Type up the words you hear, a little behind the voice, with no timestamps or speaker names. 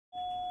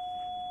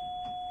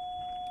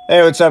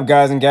Hey, what's up,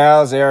 guys and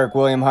gals? Eric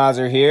William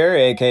Hauser here,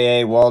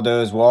 aka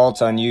Waldo's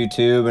Waltz on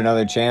YouTube and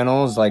other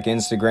channels like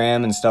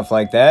Instagram and stuff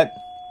like that.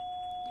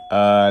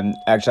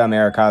 Actually, I'm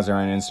Eric Hauser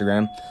on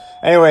Instagram.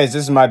 Anyways,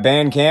 this is my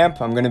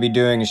Bandcamp. I'm going to be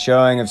doing a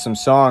showing of some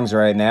songs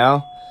right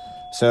now.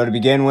 So to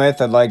begin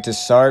with, I'd like to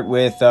start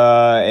with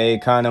a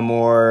kind of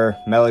more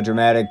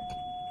melodramatic,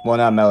 well,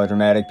 not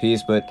melodramatic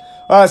piece, but,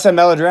 well, I said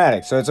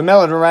melodramatic. So it's a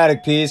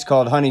melodramatic piece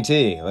called Honey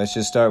Tea. Let's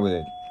just start with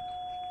it.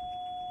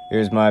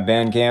 Here's my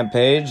Bandcamp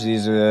page.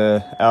 These are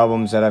the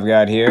albums that I've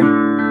got here.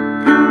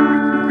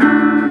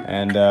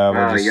 And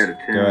we'll just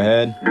go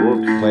ahead,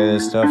 play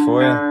this stuff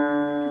for you.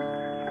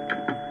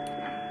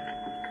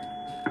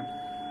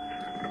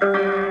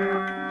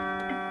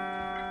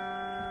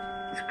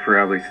 It's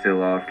probably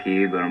still off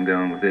key, but I'm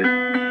going with it.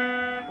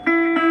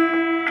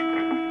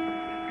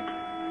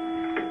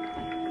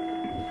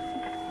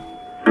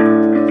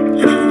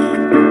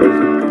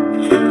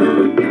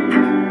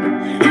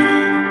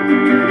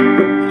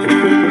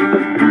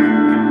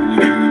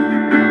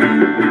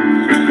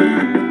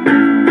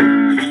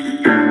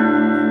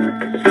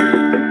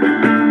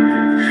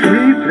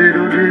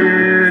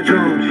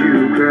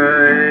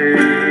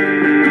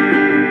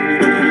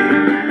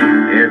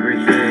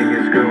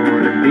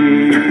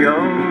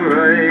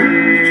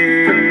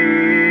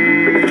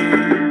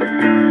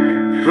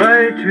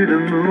 To the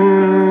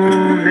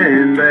moon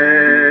and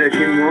back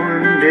in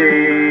one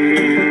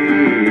day,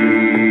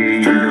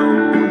 you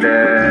know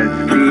that's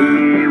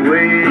the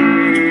way.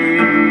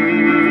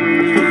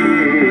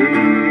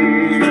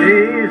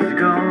 Days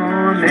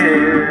gone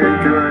and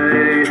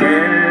night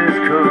has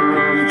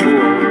come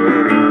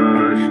for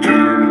us to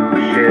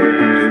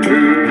share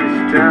this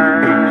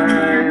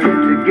time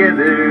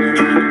together.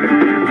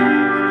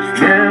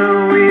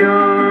 Now we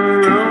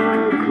are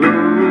all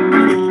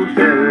close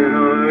at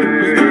heart.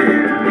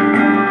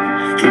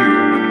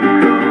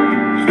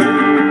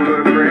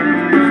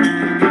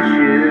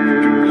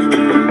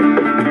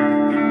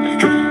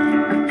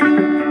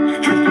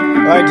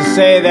 I'd like to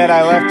say that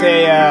I left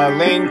a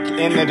link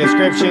in the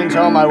description to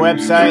all my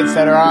websites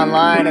that are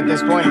online at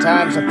this point in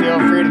time, so feel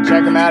free to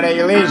check them out at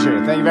your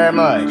leisure. Thank you very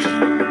much.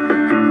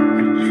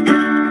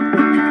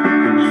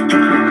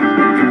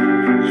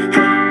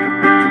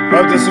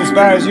 Hope this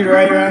inspires you to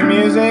write your own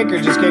music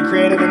or just get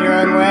creative in your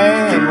own way,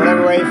 and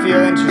whatever way you feel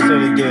interested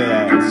in doing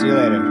that. See you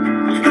later.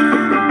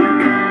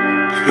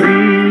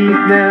 Sleep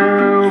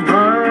now,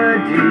 my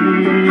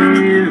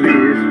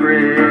dearest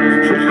friend.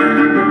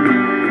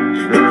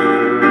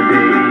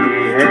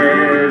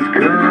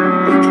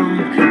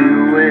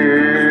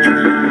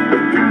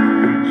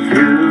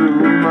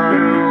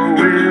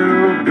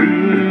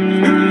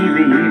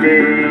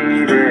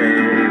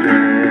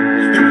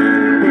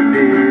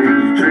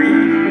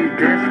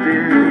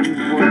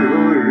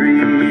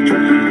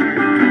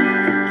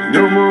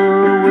 No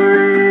more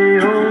worry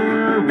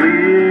or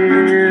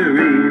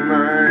weary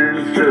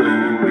mind, so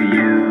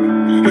you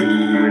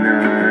and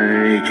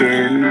I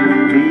can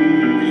be.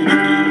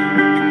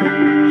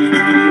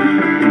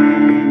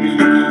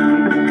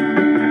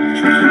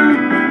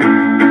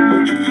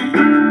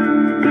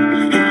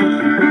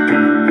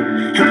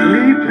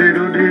 Sleep,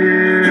 little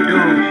dear,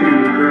 don't you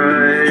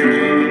cry.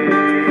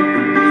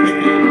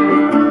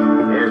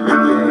 Everything is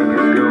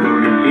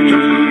gonna be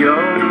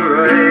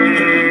alright.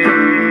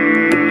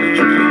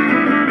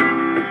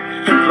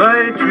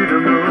 Fly to the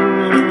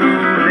moon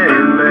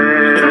and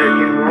back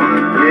in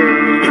one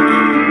day.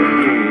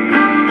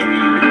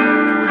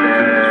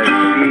 That's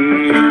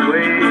the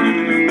way.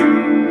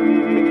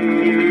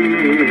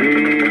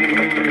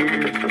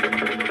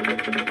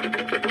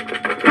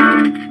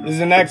 This is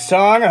the next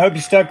song. I hope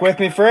you stuck with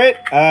me for it.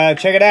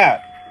 Check it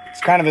out.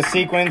 It's kind of a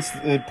sequence,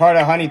 part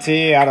of Honey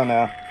Tea. I don't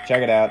know.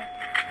 Check it out.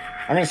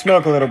 I'm going to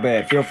smoke a little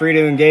bit. Feel free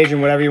to engage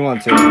in whatever you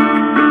want to.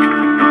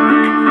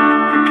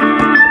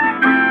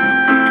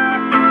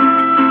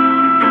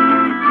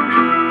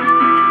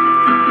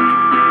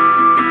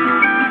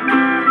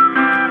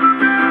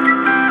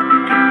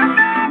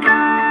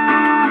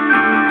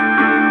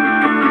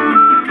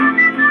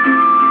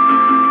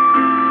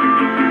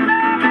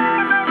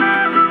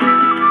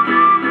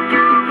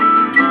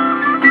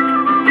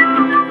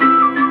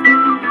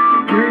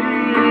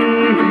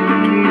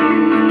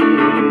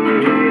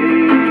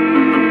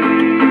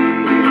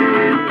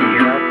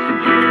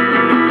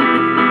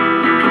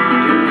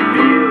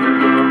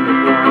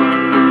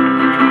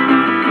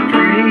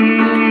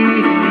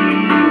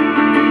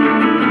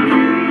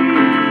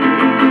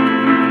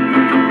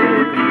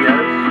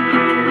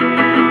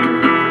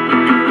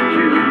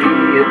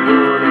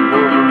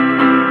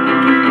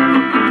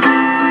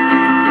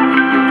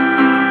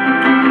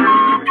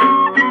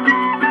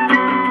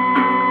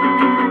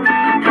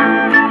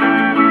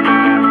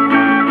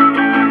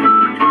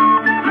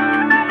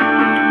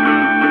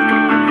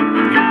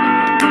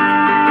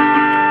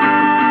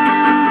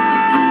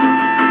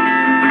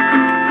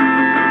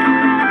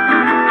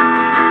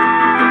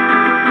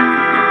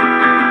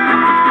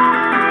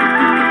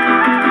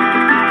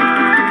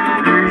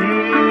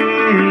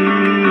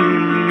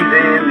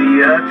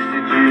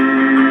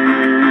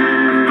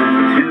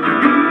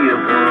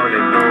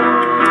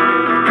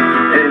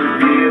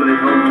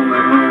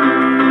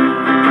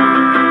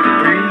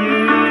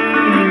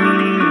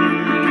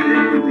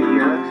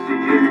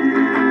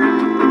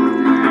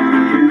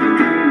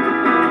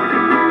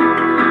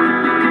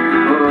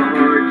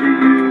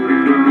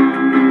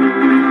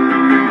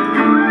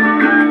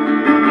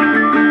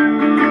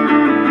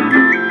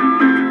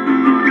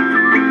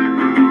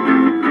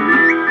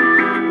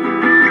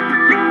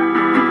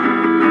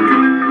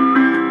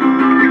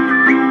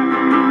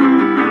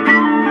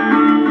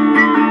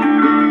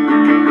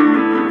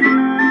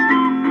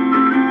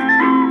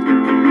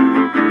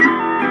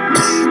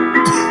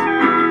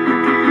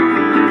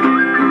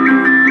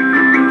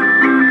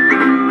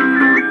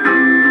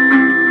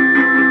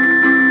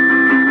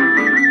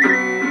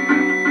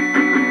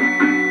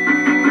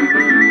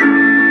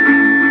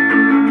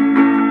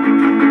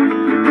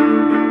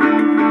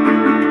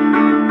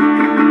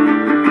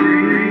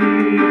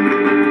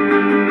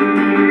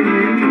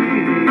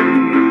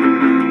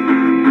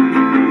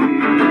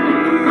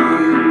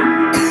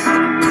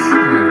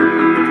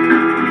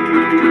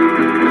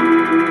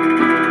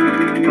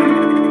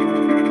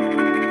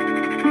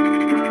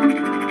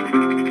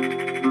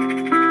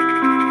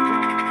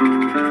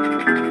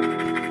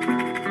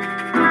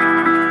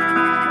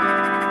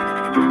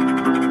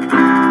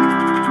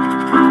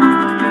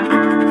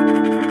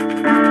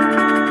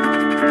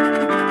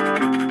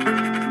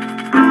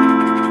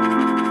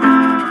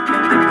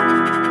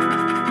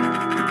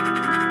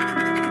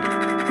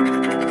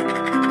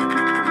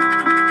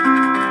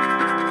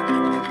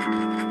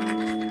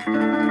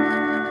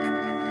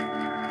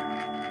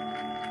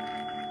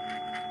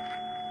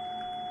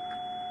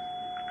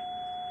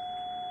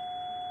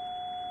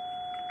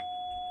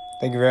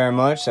 Thank you very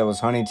much. That was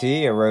Honey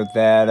Tea. I wrote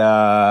that,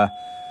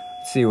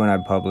 let's see when I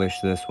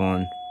published this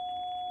one.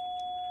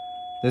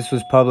 This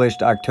was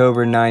published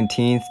October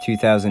 19th,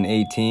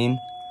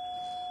 2018.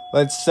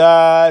 Let's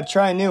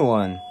try a new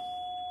one.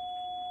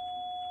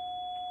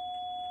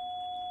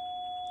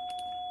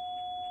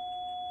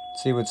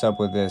 See what's up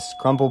with this.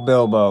 Crumple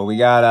Bilbo. We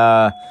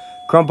got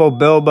Crumple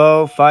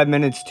Bilbo, 5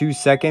 minutes 2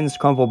 seconds.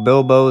 Crumple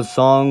Bilbo's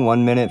song,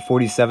 1 minute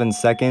 47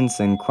 seconds.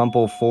 And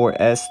Crumple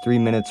 4S, 3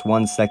 minutes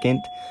 1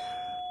 second.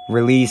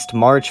 Released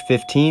March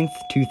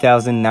 15th,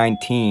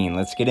 2019.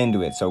 Let's get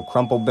into it. So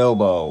Crumple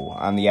Bilbo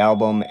on the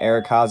album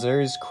Eric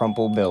Hazer's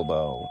Crumple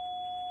Bilbo.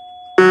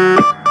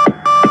 Got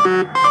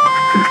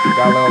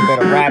a little bit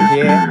of rap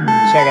here.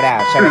 Check it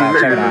out, check it out,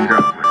 check it out.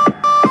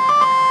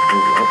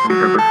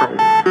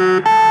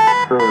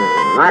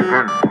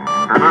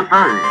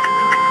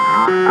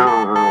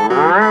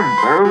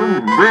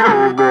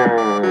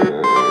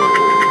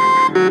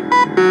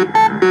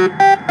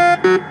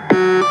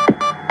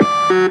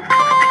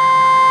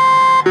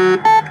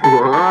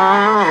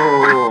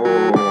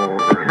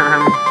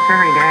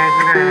 Sorry guys,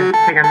 I'm gonna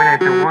take a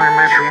minute to warm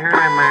up here.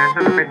 I'm a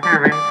little bit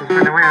nervous. It's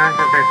been a while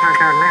since I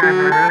talked out loud.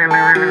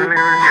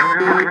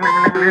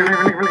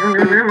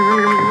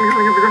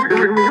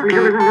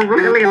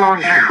 Really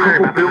long time.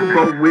 Crumple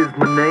Bilbo is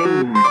my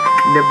name.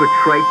 Never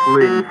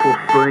trifling for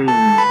fame.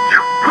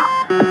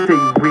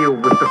 Stay real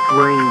with the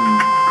flame.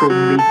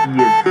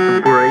 Prometheus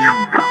the brave.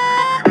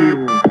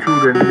 Skill to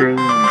the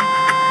name.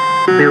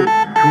 Built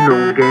to no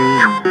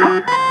game.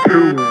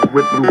 True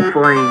with blue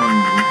flame.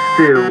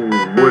 Still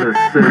what a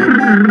say.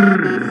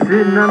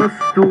 Sitting on a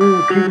stool,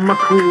 keep my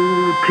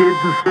cool. Kids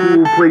in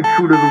school play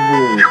true to the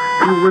rule.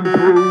 Through and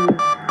through,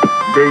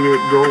 there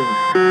it goes.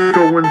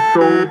 So and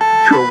so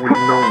we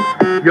know.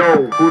 Yo,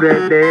 who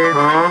that there?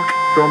 Huh?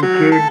 Some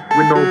kid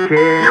with no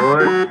care.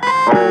 What?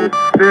 Oh,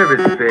 fair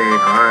is fair.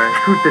 Alright.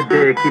 Truth or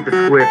dare, keep it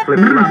square, flip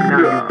flop, now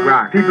you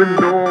rock. Peeping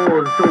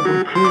doors,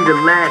 open key to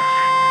latch.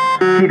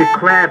 Key to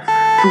claps,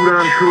 suit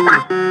on true.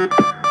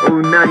 Oh,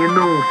 now you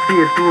know, see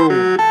it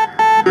through.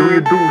 Do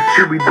you do,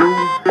 Scooby-Doo?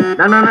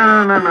 No,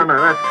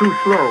 that's too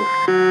slow.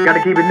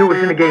 Gotta keep it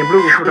newish in the game,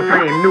 bluish with the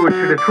flame, newish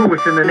to the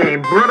truest in the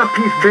name. Brother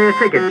Peace Bear,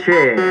 take a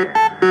chair.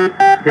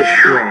 Hit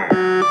square.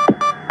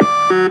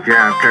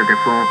 Job turkey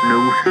funk,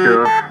 new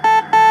stuff.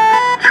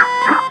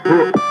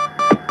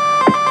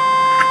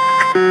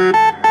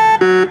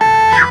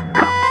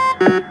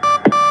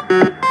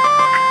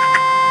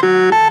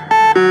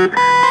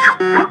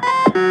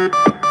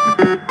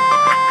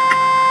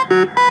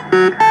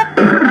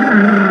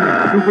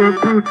 Super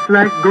fruits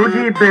like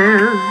goji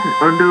bears,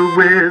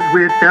 underwears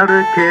without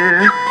a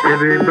care.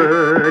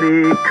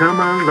 Everybody come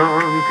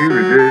along to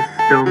this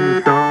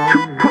dumb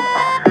song.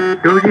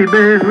 Goji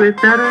bears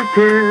without a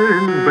care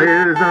and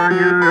bears on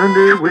your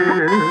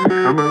underwear.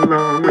 Come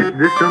along with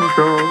this dumb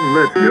song,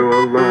 let's go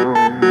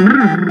along.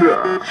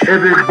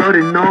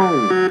 Everybody know.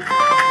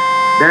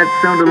 That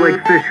sounded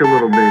like fish a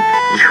little bit.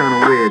 It's kind of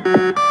weird.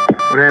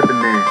 What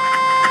happened there?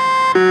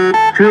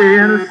 Trey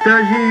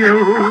Anastasio.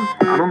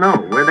 I don't know.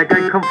 Where'd that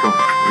guy come from?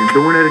 He's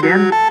doing it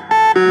again?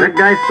 That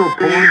guy's still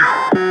pulling?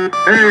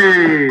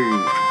 Hey!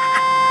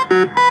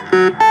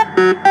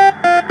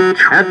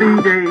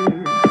 Happy days.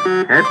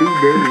 Happy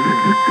days.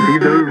 See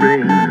the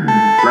rain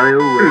fly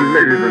away.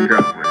 Ladies and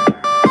gentlemen,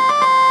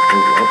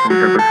 welcome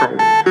to the show.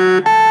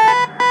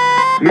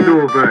 You do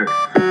a verse.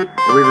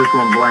 I'll leave this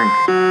one blank.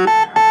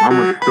 I'm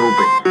a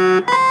stupid.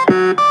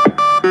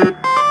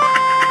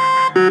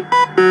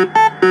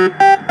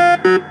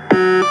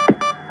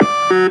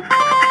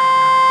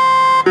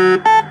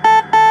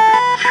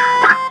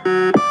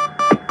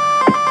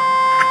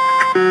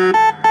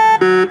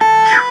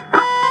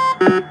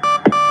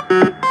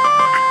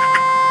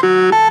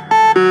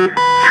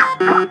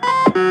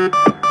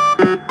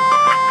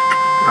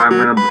 I'm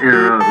gonna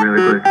interrupt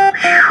really quick.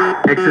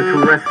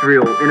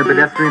 Extraterrestrial in a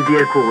pedestrian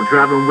vehicle,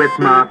 driving with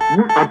my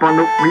up on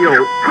the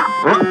wheel.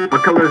 Oh, my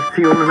color's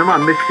teal and my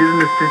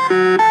mission is to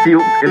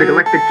steal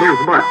intergalactic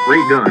flows, but ray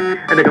gun.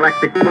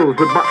 Intergalactic flows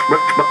with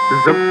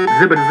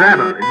zibba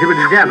zabba, jibba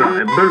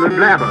jabba, blubber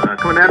blabber.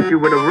 Coming at you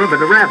with a rubber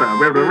the rabber,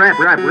 rubber rap,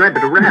 rap,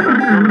 rabbit, rabber,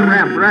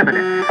 rap, rabbit,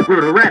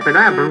 rubber rabbit,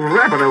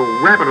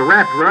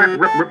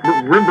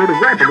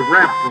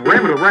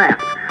 rabbit,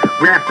 raft.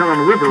 Raft on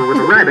the river with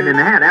a rabbit in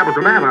the hat,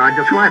 abracadabra. I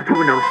just slapped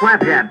you in a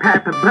slap hat.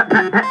 Pat, pat, pat,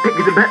 pat, pat,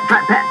 pickety, pat,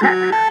 pat, pat,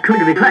 pat.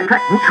 Clickety, clack,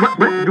 clack.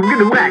 But you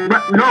get a whack.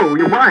 But no,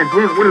 your mind's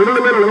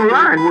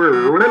line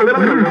were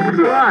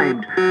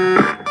slimed.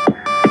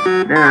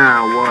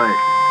 Now what?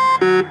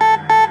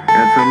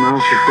 Got something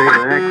else to say to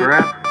that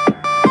crap?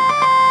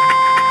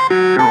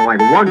 Oh, like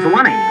one's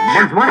money,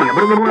 but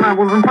I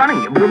wasn't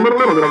funny.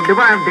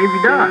 Divide Davy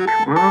Duck.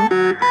 Huh?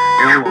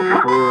 That was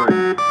fun.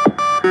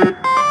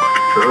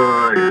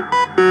 Good.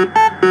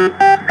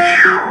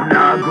 When I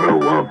grow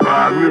up, I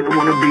really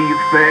wanna be a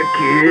fat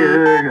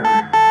kid.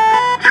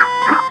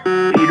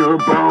 Eat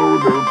up all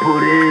the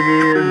pudding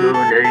in the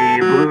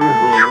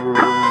neighborhood.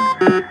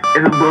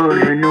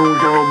 Everybody knows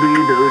I'll be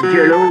the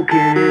Jello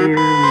King.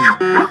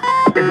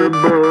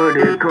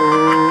 Everybody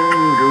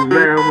comes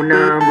around when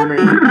I'm gonna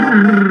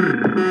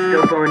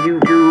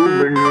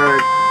tubing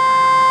like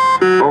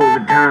all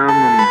the time.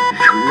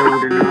 I'm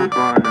loading up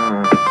on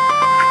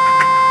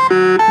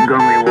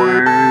gummy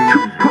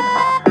worms,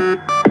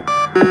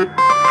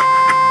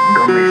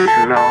 gummy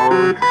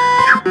sloths,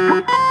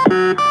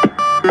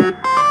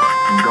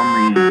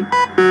 gummy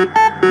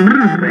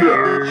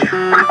bears.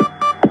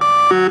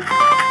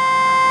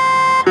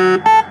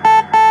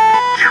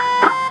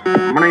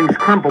 My name's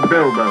Crumple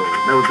Bilbo.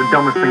 That was the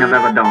dumbest thing I've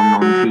ever done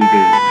on TV.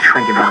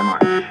 Thank you very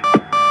much.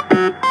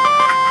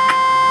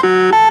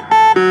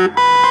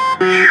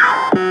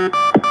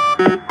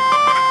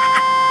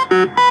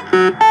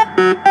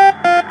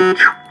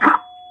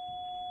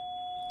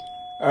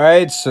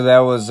 Alright, so that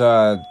was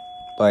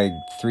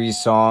like 3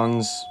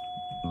 songs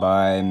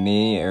by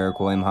me, Eric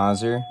William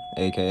Hauser,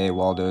 aka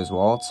Waldo's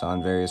Waltz,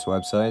 on various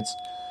websites.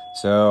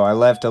 So I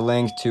left a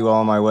link to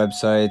all my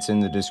websites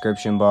in the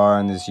description bar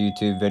on this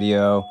YouTube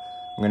video.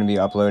 I'm going to be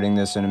uploading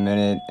this in a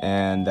minute,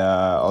 and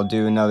I'll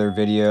do another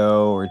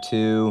video or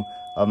 2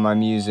 of my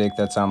music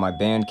that's on my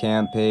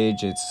Bandcamp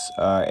page. It's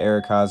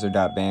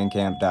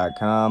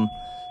erichauser.bandcamp.com,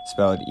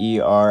 spelled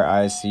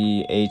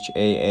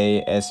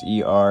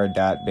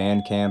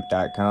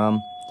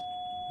ERICHAASER.bandcamp.com.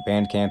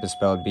 Bandcamp is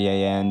spelled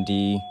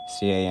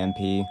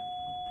BANDCAMP.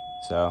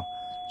 So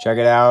check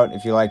it out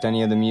if you liked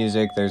any of the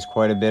music. There's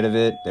quite a bit of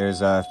it. There's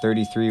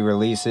 33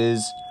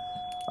 releases.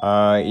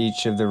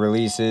 Each of the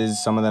releases,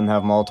 some of them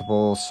have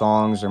multiple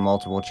songs or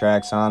multiple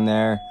tracks on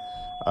there.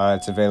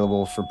 It's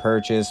available for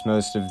purchase.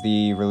 Most of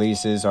the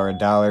releases are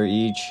 $1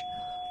 each.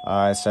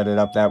 I set it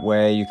up that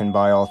way. You can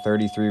buy all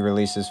 33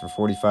 releases for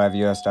 $45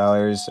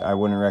 US. I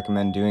wouldn't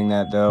recommend doing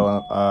that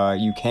though.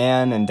 You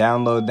can and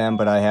download them,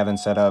 but I haven't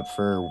set up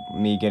for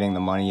me getting the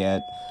money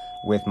yet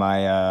with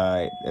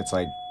my, it's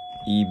like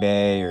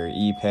eBay or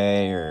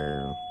ePay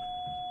or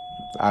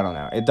I don't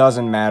know. It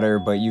doesn't matter,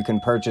 but you can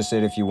purchase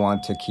it if you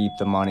want to keep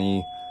the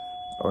money,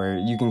 or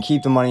you can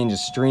keep the money and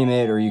just stream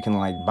it, or you can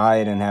like buy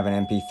it and have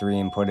an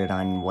MP3 and put it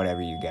on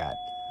whatever you got.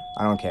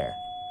 I don't care.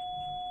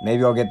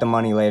 Maybe I'll get the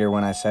money later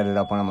when I set it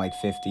up when I'm like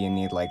 50 and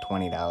need like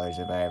 $20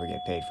 if I ever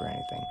get paid for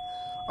anything.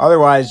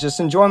 Otherwise,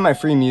 just enjoy my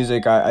free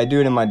music. I do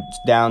it in my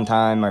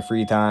downtime, my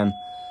free time,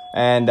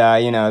 and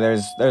you know,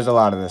 there's a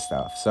lot of this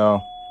stuff.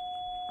 So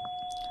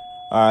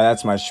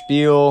that's my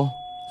spiel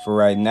for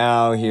right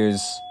now.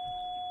 Here's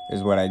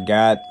what I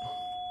got.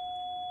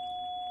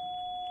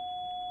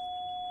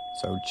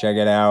 So check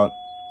it out,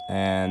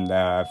 and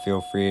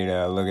feel free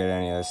to look at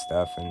any of this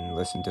stuff and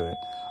listen to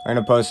it. I'm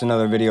gonna post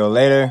another video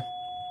later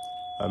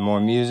of more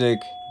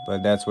music,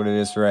 but that's what it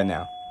is for right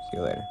now. See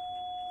you later.